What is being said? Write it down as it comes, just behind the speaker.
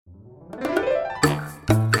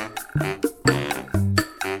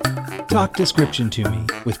Talk Description to Me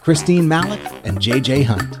with Christine Malik and JJ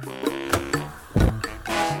Hunt.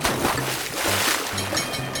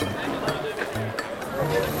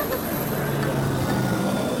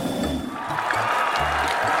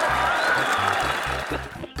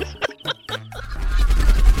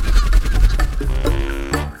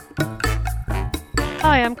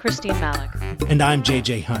 Hi, I'm Christine Malik. And I'm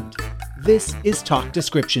JJ Hunt. This is Talk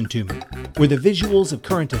Description to Me, where the visuals of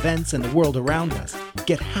current events and the world around us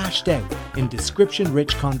get hashed out in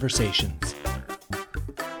description-rich conversations.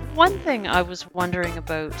 One thing I was wondering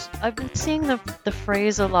about, I've been seeing the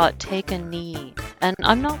phrase a lot, take a knee, and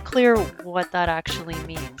I'm not clear what that actually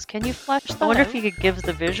means. Can you flesh that out? I wonder if you could give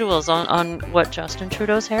the visuals on what Justin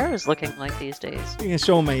Trudeau's hair is looking like these days. You can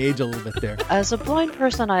show my age a little bit there. As a blind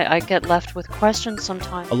person, I get left with questions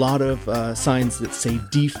sometimes. A lot of signs that say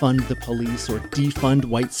defund the police or defund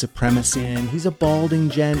white supremacy. And he's a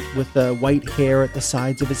balding gent with white hair at the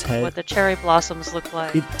sides of his head. What the cherry blossoms look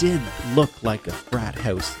like. It did look like a frat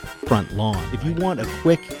house front lawn. If you want a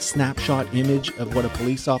quick snapshot image of what a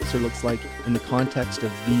police officer looks like in the context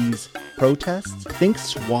of these protests, think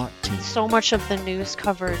SWAT team. So much of the news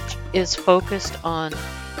coverage is focused on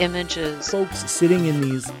images. Folks sitting in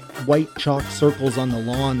these white chalk circles on the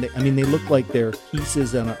lawn, they look like they're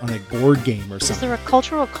pieces on a board game or something. Is there a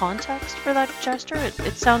cultural context for that gesture?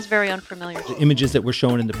 It sounds very unfamiliar. The images that were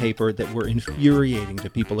shown in the paper that were infuriating to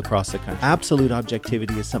people across the country. Absolute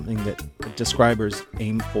objectivity is something that describers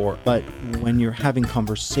aim for, but when you're having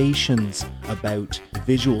conversations about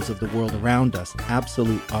visuals of the world around us,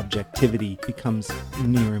 absolute objectivity becomes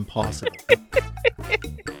near impossible.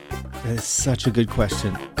 That is such a good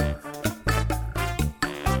question.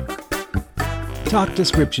 Talk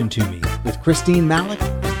Description to Me with Christine Malik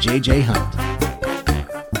and JJ Hunt.